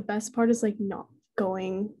 Like the best part is like not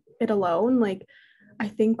going it alone. Like I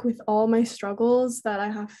think with all my struggles that I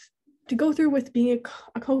have to go through with being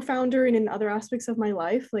a co-founder and in other aspects of my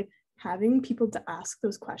life, like having people to ask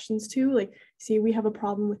those questions to, like, see, we have a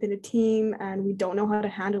problem within a team and we don't know how to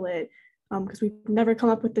handle it because we've never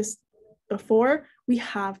come up with this before. We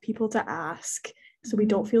have people to ask, so we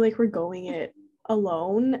don't feel like we're going it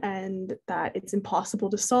alone and that it's impossible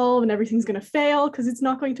to solve and everything's going to fail, because it's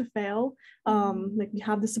not going to fail. Like we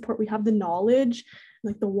have the support, we have the knowledge,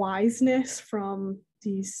 like the wiseness from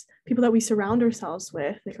these people that we surround ourselves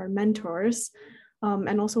with, like our mentors,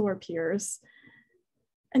 and also our peers.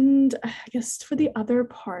 And I guess for the other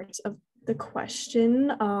part of the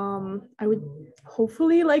question, I would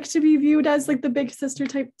hopefully like to be viewed as like the big sister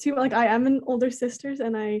type too. Like I am an older sister,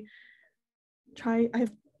 and I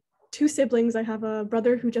have 2 siblings. I have a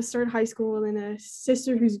brother who just started high school and a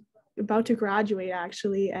sister who's about to graduate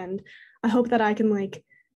actually. And I hope that I can like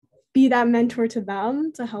be that mentor to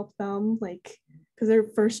them, to help them, like, because they're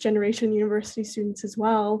first generation university students as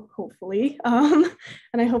well, hopefully. And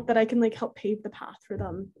I hope that I can like help pave the path for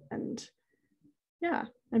them, and yeah,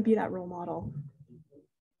 and be that role model.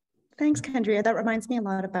 Thanks, Kendria. That reminds me a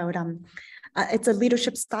lot about, it's a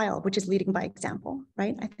leadership style, which is leading by example,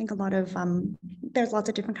 right? I think a lot of, there's lots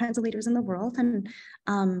of different kinds of leaders in the world, and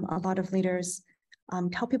a lot of leaders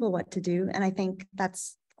tell people what to do. And I think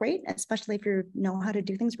that's great, especially if you know how to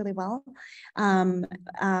do things really well.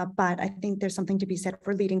 But I think there's something to be said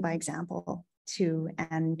for leading by example too,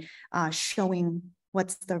 and showing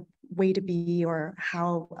what's the way to be, or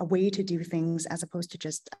how a way to do things, as opposed to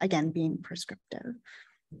just, again, being prescriptive.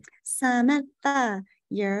 Samantha,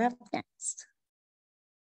 you're up next.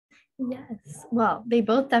 Yes, well, they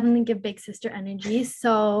both definitely give big sister energy,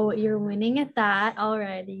 so you're winning at that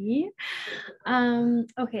already.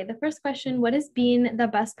 Okay, the first question, what has been the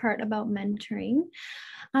best part about mentoring?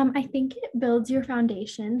 I think it builds your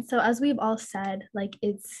foundation. So as we've all said, like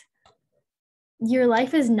your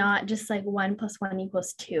life is not just like 1 + 1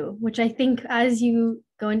 = 2, which I think as you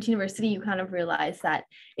go into university, you kind of realize that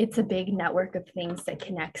it's a big network of things that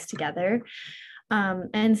connects together.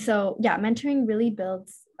 And so, yeah, mentoring really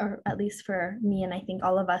builds, or at least for me, and I think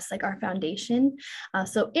all of us, like our foundation.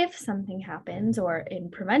 So if something happens, or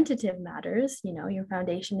in preventative matters, you know, your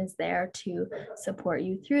foundation is there to support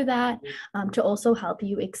you through that, to also help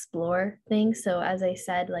you explore things. So as I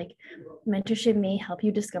said, like mentorship may help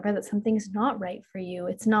you discover that something's not right for you.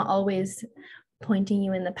 It's not always pointing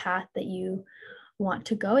you in the path that you want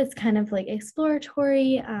to go. It's kind of like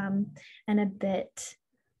exploratory, and a bit,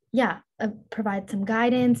 provide some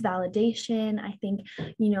guidance, validation. I think,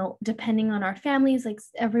 you know, depending on our families, like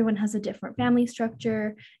everyone has a different family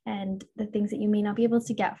structure, and the things that you may not be able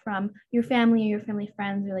to get from your family or your family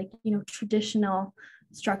friends, or like, you know, traditional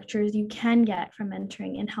structures, you can get from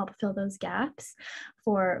mentoring and help fill those gaps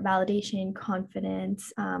for validation,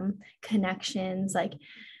 confidence, connections, like,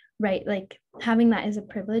 right, like having that is a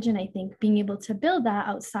privilege. And I think being able to build that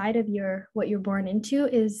outside of what you're born into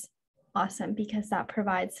is awesome, because that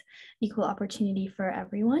provides equal opportunity for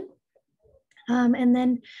everyone. And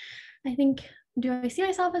then I think, do I see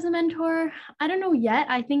myself as a mentor? I don't know yet.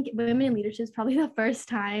 I think Women in Leadership is probably the first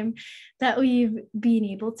time that we've been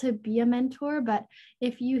able to be a mentor. But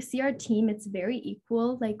if you see our team, it's very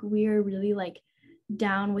equal. Like we're really like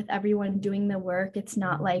down with everyone doing the work. It's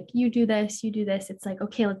not like you do this, you do this. It's like,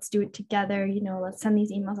 okay, let's do it together. You know, let's send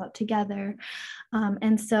these emails out together.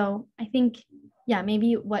 And so I think, yeah,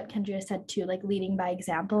 maybe what Kendra said too, like leading by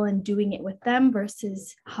example and doing it with them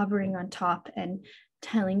versus hovering on top and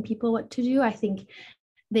telling people what to do. I think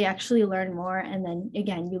they actually learn more. And then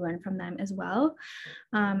again, you learn from them as well.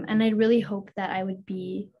 And I really hope that I would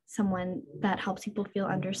be someone that helps people feel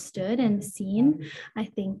understood and seen. I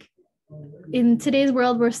think in today's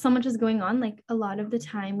world where so much is going on, like a lot of the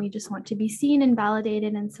time we just want to be seen and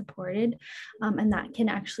validated and supported, and that can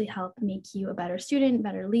actually help make you a better student,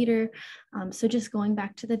 better leader. So just going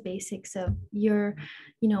back to the basics of you're,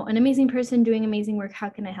 you know, an amazing person doing amazing work, how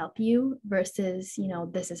can I help you, versus, you know,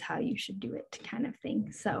 this is how you should do it kind of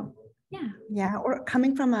thing. So yeah, or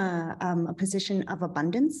coming from a position of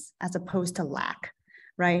abundance as opposed to lack.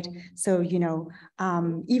 Right. So, you know,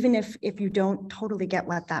 even if you don't totally get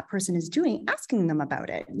what that person is doing, asking them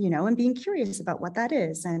about it, you know, and being curious about what that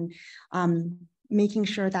is, and making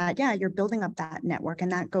sure that, yeah, you're building up that network,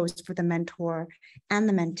 and that goes for the mentor and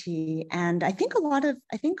the mentee. And I think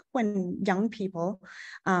when young people,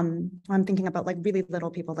 I'm thinking about like really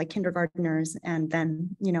little people, like kindergartners, and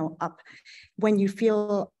then, you know, up, when you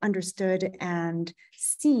feel understood and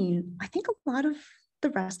seen, I think a lot of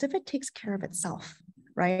the rest of it takes care of itself.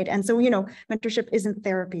 Right. And so, you know, mentorship isn't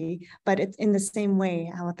therapy, but it's in the same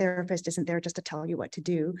way how a therapist isn't there just to tell you what to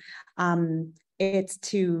do. It's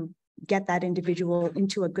to get that individual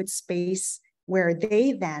into a good space where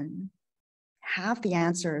they then have the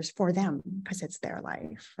answers for them because it's their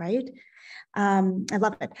life. Right. I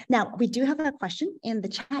love it. Now, we do have a question in the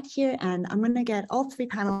chat here, and I'm going to get all three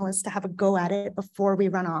panelists to have a go at it before we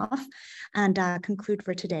run off and conclude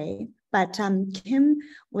for today. But Kim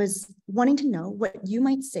was wanting to know what you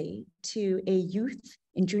might say to a youth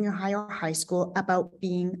in junior high or high school about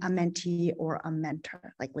being a mentee or a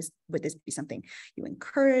mentor. Like, would this be something you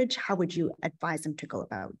encourage? How would you advise them to go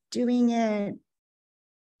about doing it?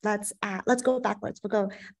 Let's go backwards. We'll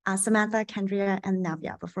go Samantha, Kendria, and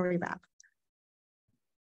Navya before we wrap.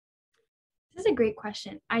 This is a great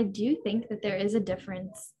question. I do think that there is a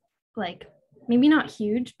difference, like maybe not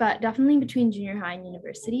huge, but definitely between junior high and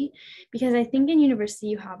university, because I think in university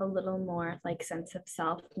you have a little more like sense of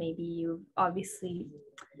self. Maybe you obviously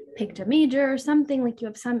picked a major or something, like you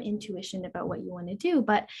have some intuition about what you want to do.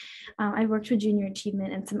 But I've worked with Junior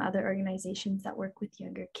Achievement and some other organizations that work with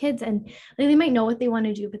younger kids, and like, they might know what they want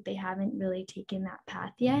to do, but they haven't really taken that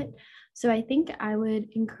path yet. So I think I would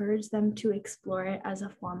encourage them to explore it as a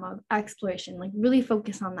form of exploration, like really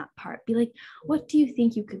focus on that part. Be like, what do you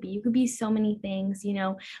think you could be? You could be so many things, you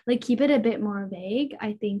know, like keep it a bit more vague.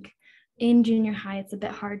 I think in junior high, it's a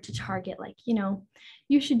bit hard to target, like, you know,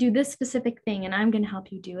 you should do this specific thing and I'm going to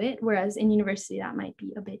help you do it. Whereas in university, that might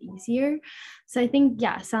be a bit easier. So I think,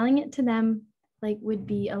 yeah, selling it to them like would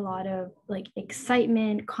be a lot of like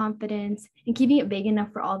excitement, confidence, and keeping it vague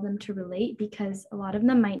enough for all of them to relate, because a lot of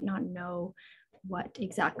them might not know what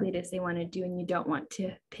exactly it is they want to do, and you don't want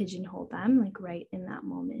to pigeonhole them like right in that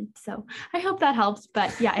moment. So I hope that helps.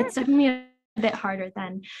 But yeah, it's definitely a bit harder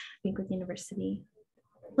than I think with university.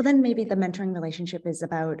 Well, then maybe the mentoring relationship is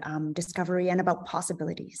about discovery and about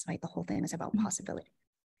possibilities, right? The whole thing is about possibility.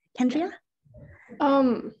 Kendria?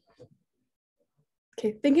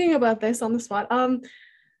 Okay, thinking about this on the spot,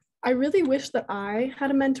 I really wish that I had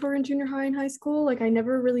a mentor in junior high and high school. Like, I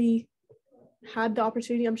never really had the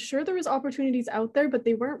opportunity. I'm sure there was opportunities out there, but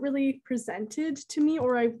they weren't really presented to me,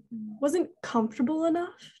 or I wasn't comfortable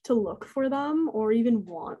enough to look for them or even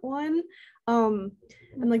want one. And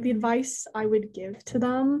like the advice I would give to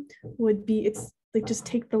them would be, it's like, just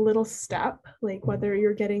take the little step, like whether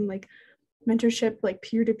you're getting like mentorship like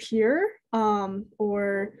peer-to-peer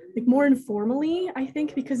or like more informally, I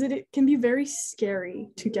think, because it can be very scary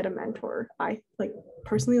to get a mentor. I like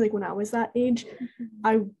personally, like when I was that age,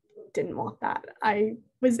 I didn't want that. I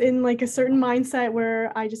was in like a certain mindset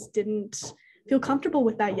where I just didn't feel comfortable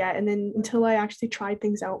with that yet, and then until I actually tried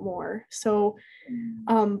things out more. So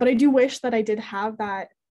but I do wish that I did have that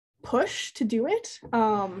push to do it.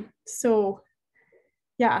 So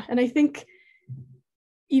yeah, and I think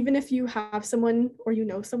even if you have someone or you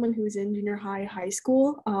know someone who's in junior high, high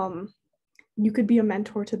school, you could be a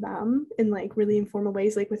mentor to them in like really informal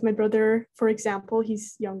ways. Like with my brother, for example,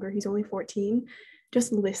 he's younger, he's only 14,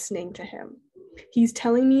 just listening to him. He's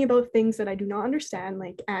telling me about things that I do not understand,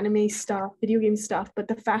 like anime stuff, video game stuff. But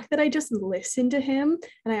the fact that I just listen to him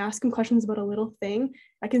and I ask him questions about a little thing,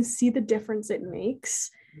 I can see the difference it makes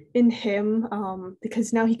in him,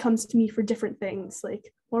 because now he comes to me for different things,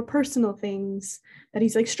 like more personal things that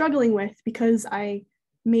he's like struggling with, because I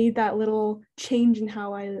made that little change in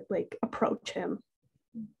how I like approach him.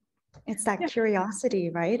 It's that Yeah. curiosity,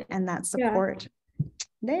 right? And that Yeah. support.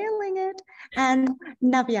 Nailing it. And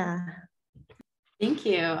Navya. Thank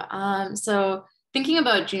you. So thinking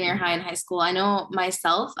about junior high and high school, I know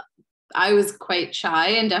myself, I was quite shy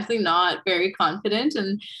and definitely not very confident.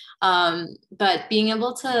 And but being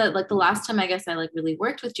able to, like, the last time I guess I like really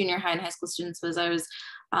worked with junior high and high school students was I was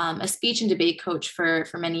a speech and debate coach for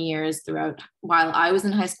many years throughout while I was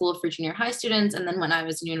in high school for junior high students, and then when I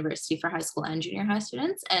was in university for high school and junior high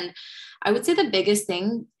students. And I would say the biggest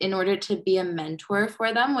thing in order to be a mentor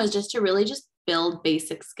for them was just to really just build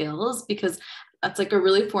basic skills, because that's like a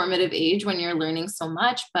really formative age when you're learning so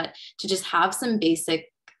much, but to just have some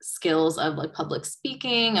basic skills of like public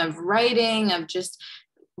speaking, of writing, of just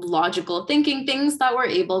logical thinking, things that were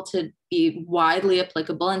able to be widely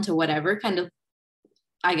applicable into whatever kind of,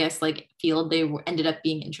 I guess, like field they ended up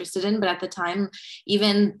being interested in. But at the time,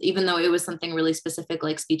 even though it was something really specific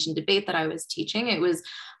like speech and debate that I was teaching, it was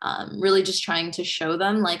really just trying to show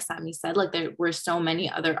them, like Sammy said, like there were so many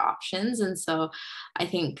other options. And so I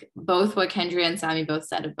think both what Kendria and Sammy both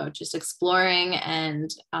said about just exploring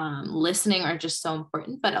and listening are just so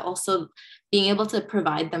important, but also being able to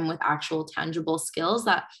provide them with actual tangible skills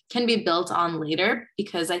that can be built on later.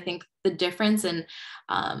 Because I think the difference in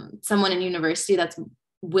someone in university that's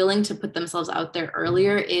willing to put themselves out there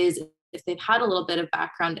earlier is if they've had a little bit of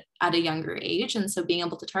background at a younger age. And so being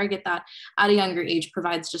able to target that at a younger age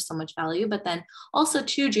provides just so much value. But then also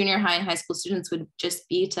to junior high and high school students would just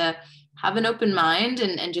be to have an open mind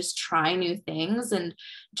and just try new things. And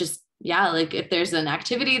just, yeah, like if there's an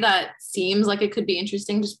activity that seems like it could be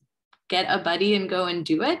interesting, just get a buddy and go and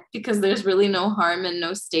do it, because there's really no harm and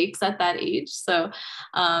no stakes at that age. So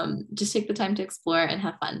just take the time to explore and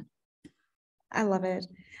have fun. I love it.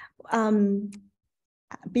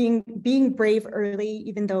 Being brave early,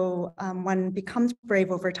 even though one becomes brave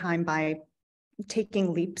over time by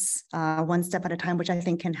taking leaps one step at a time, which I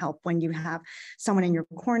think can help when you have someone in your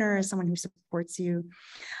corner, someone who supports you.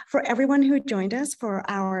 For everyone who joined us for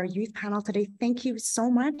our youth panel today, thank you so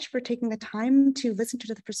much for taking the time to listen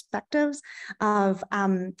to the perspectives of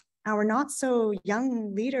our not so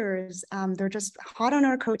young leaders. They're just hot on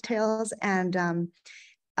our coattails, and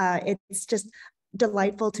it's just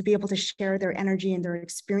delightful to be able to share their energy and their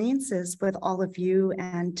experiences with all of you,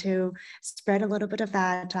 and to spread a little bit of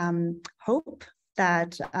that hope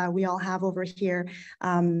that we all have over here,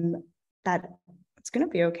 that it's going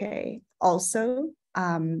to be okay. Also,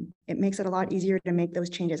 it makes it a lot easier to make those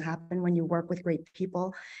changes happen when you work with great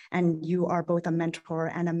people and you are both a mentor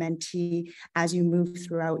and a mentee as you move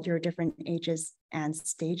throughout your different ages and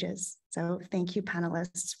stages. So thank you,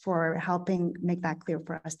 panelists, for helping make that clear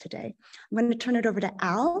for us today. I'm going to turn it over to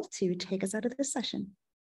Al to take us out of this session.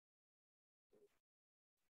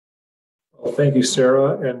 Well, thank you,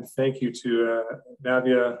 Sarah, and thank you to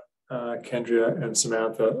Navya, Kendria, and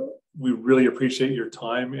Samantha. We really appreciate your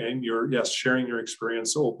time and your, sharing your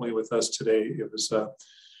experience openly with us today. It was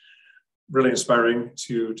really inspiring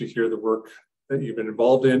to hear the work that you've been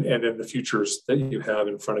involved in and in the futures that you have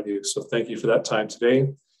in front of you. So thank you for that time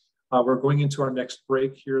today. We're going into our next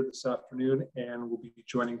break here this afternoon, and we'll be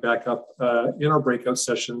joining back up in our breakout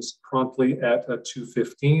sessions promptly at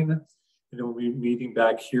 2:15. And then we'll be meeting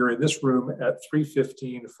back here in this room at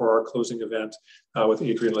 3:15 for our closing event with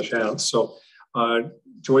Adrienne Lachance. So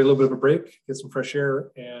enjoy a little bit of a break, get some fresh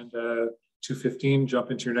air, and 2:15,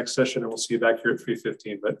 jump into your next session, and we'll see you back here at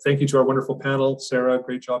 3:15. But thank you to our wonderful panel. Sarah,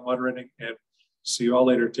 great job moderating, and see you all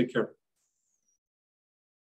later. Take care.